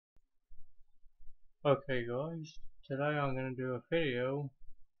Okay guys, today I'm going to do a video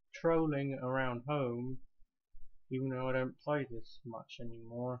trolling around home, even though I don't play this much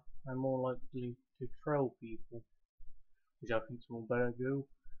anymore. I'm more likely to troll people, which I think is more better do,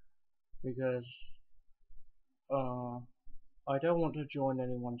 because I don't want to join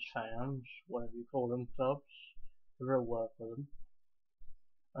anyone's fans, whatever you call them, clubs, the real word for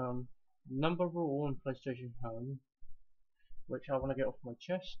them. Number rule on PlayStation Home, which I want to get off my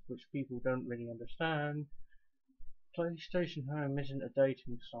chest, which people don't really understand. PlayStation Home isn't a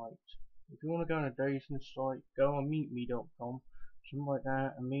dating site. If you want to go on a dating site, go on meetme.com, something like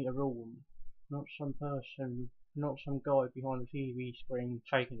that, and meet a real woman. Not some person, not some guy behind the TV screen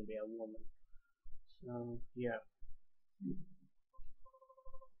taking to be a woman. So, yeah.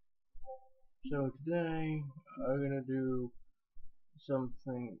 So today, I'm going to do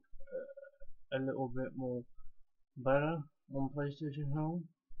something a little bit more better on PlayStation Home.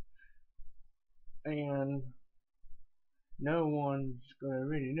 And no one's going to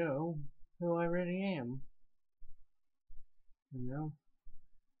really know who I really am. You know?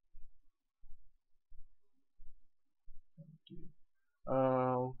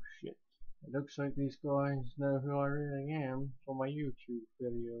 Oh shit. It looks like these guys know who I really am from my YouTube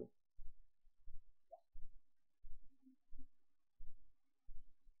video.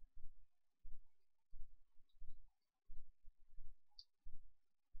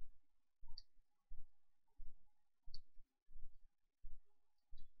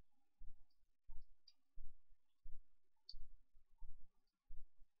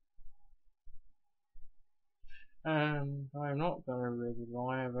 And I'm not gonna really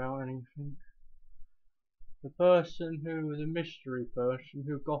lie about anything. The mystery person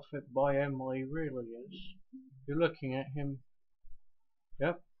who GothiC-Bi-EmilY really is. You're looking at him.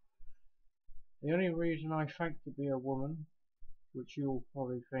 Yep. The only reason I fake to be a woman, which you'll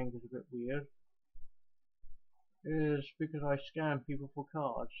probably think is a bit weird, is because I scam people for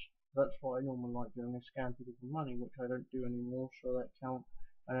cards. That's what I normally like doing, is scam people for money, which I don't do anymore, so that account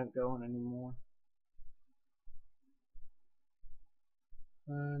I don't go on anymore.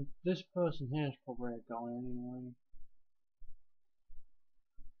 And this person here is probably a guy anyway.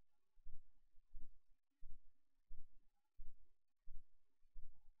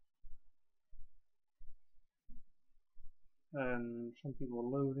 And some people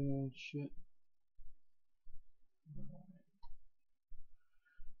are loading and shit.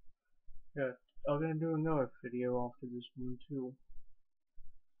 Yeah, I'm gonna do another video after this one too.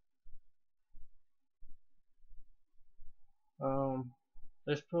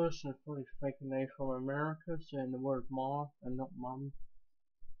 This person is probably faking they from America, saying the word ma and not mum.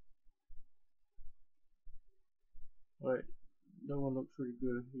 Wait, that one looks pretty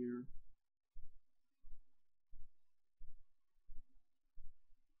good here.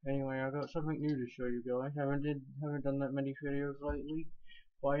 Anyway, I got something new to show you guys. Haven't done that many videos lately,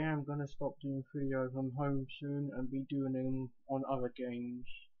 but I am gonna stop doing videos on home soon and be doing them on other games.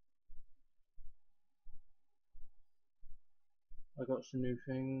 I got some new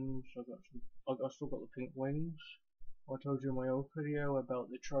things. I still got the pink wings. I told you in my old video about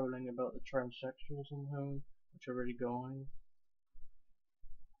the trolling about the transsexuals on home, which are really guys.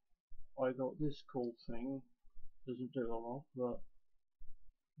 I got this cool thing. Doesn't do a lot, but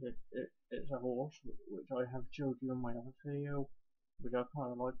it's a horse, which I have showed you in my other video, which I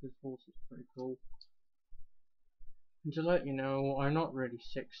kind of like. This horse is pretty cool. And to let you know, I'm not really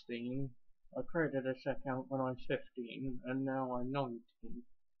 16. I created this account when I was 15, and now I'm 19.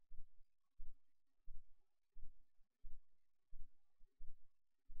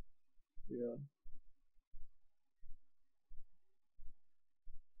 Yeah.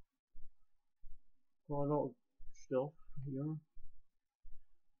 Quite a lot of stuff here.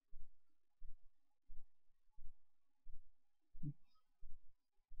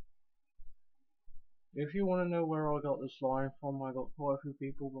 If you want to know where I got this line from, I got quite a few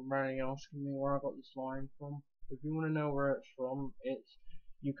people randomly asking me where I got this line from. If you want to know where it's from,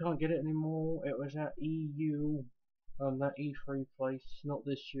 you can't get it anymore. It was at EU, that E3 place, not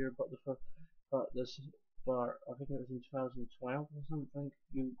this year, but I think it was in 2012 or something.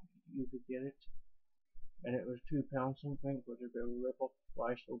 You could get it, and it was £2 something, which is a bit of a rip-off, but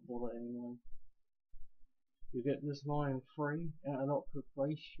I still bought it anyway. You get this line free at an opera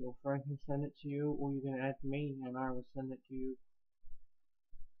place. Your friend can send it to you, or you can add me and I will send it to you.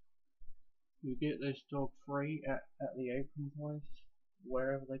 You get this dog free at the apron place,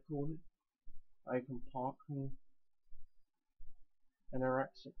 wherever they call it. Apron Park, and an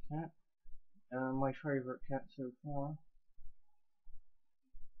anorexic cat. My favourite cat so far.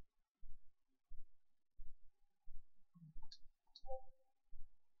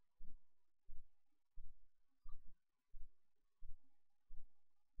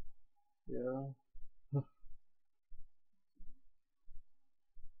 Yeah.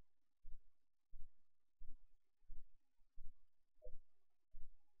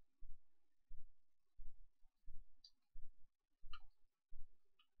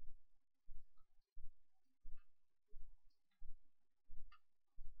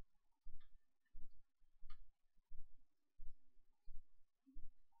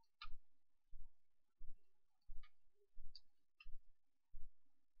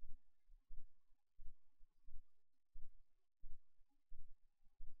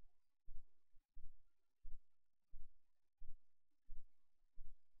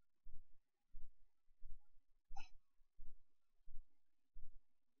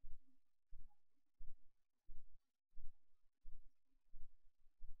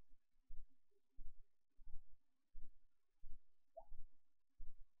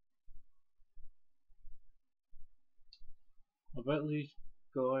 I bet these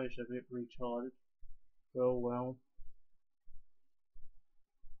guys are a bit retarded. Oh well.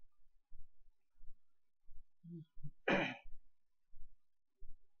 Are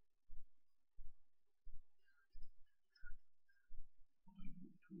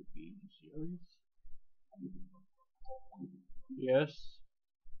you being serious? Yes.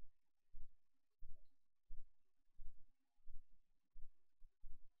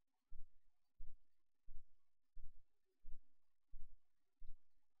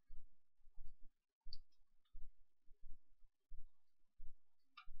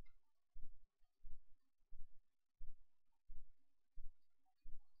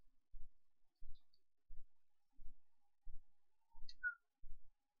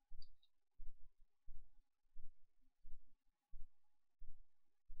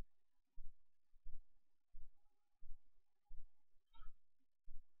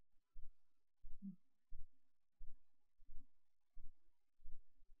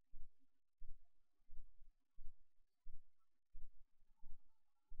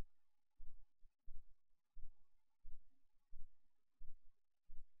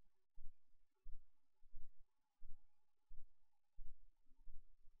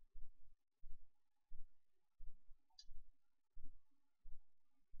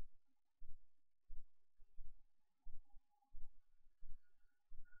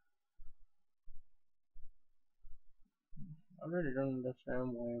 I really don't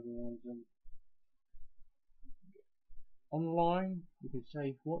understand why everyone's online. You can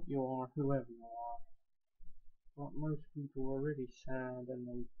say what you are, whoever you are. But most people are really sad and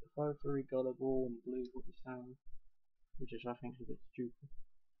they are very gullible and believe what you say, which is I think is a bit stupid.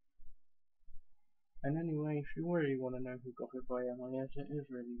 And anyway, if you really want to know who GothiC-Bi-EmilY is, it is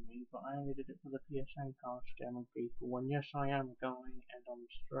really me, but I only did it for the PSN card scamming people, and yes I am a guy, and I'm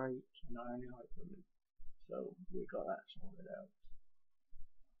straight, and I only like women. So we got that sorted out.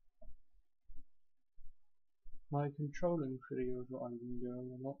 My controlling videos that I've been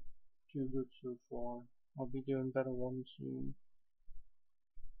doing are not too good so far. I'll be doing better ones soon.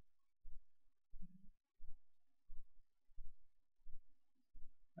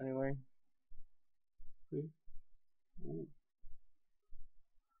 Anyway, we, ooh,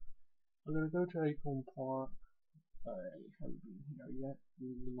 I'm gonna go to Acorn Park. I haven't been here yet. In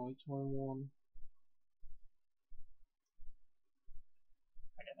the nighttime one.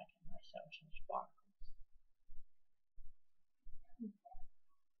 I gotta get myself some sparkles.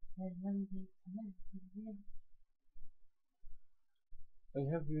 I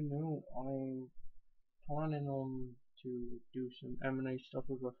have you know, I'm planning on to do some M&A stuff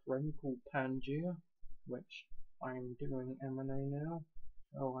with a friend called Pangea, which I'm doing M&A now.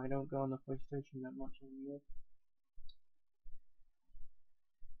 So I don't go on the PlayStation that much anymore.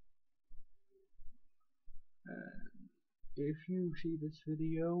 If you see this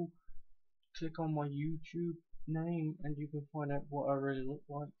video, click on my YouTube name and you can find out what I really look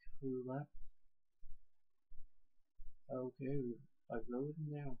like through that. Okay, I've loaded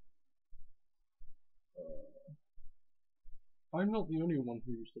now. I'm not the only one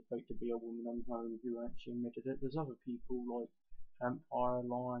who used to fake to be a woman on home who actually admitted it. There's other people like Vampire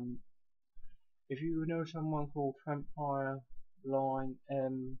Line. If you know someone called Vampire Line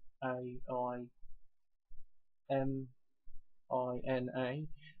MAIMINA,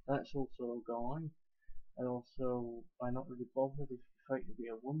 that's also a guy. And also, I'm not really bothered if you fake to be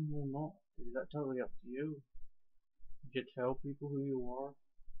a woman or not. Is that totally up to you? You tell people who you are,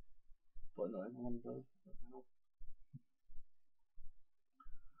 but not everyone does.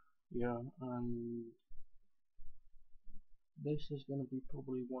 Yeah, and this is going to be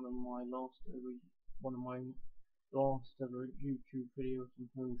probably one of my last ever YouTube videos from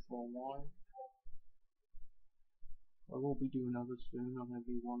home for a while. I will be doing others soon. I'm going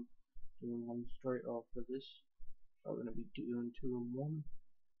to do one doing one straight after this. So we're going to be doing two in one.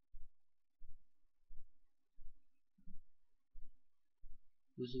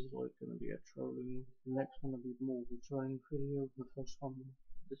 This is like going to be a trolling. The next one will be more of a trolling video. The first one,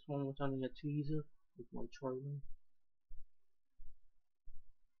 this one was only a teaser with my trolling.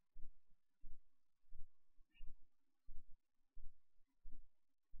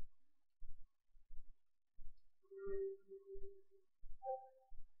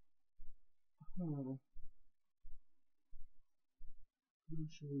 Who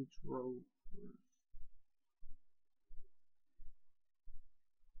should we troll first?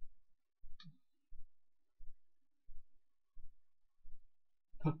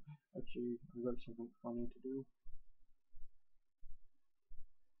 Actually, I've got something funny to do.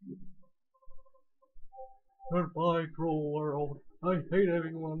 Goodbye, cruel world. I hate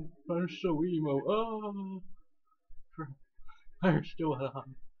everyone. I'm so emo. Oh, I'm still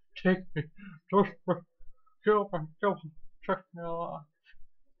alive. Take me. Just kill me. Kill me. Take me alive.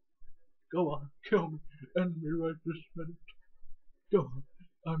 Go on, kill me. End me right this minute. Go on.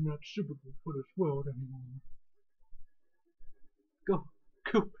 I'm not suitable for this world anymore. Go.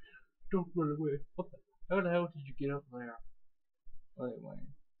 Go. Don't run away. What the? How the hell did you get up there? Anyway.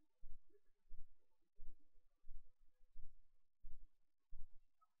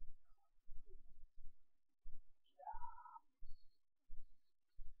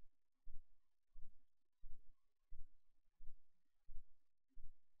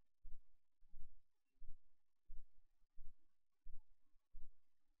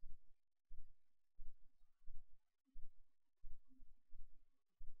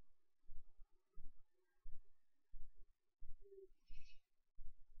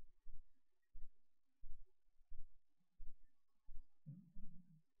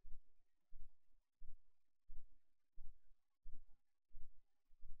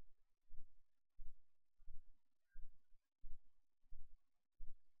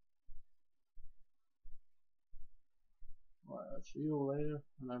 Alright, I'll see you later,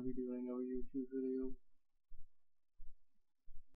 and I'll be doing a YouTube video.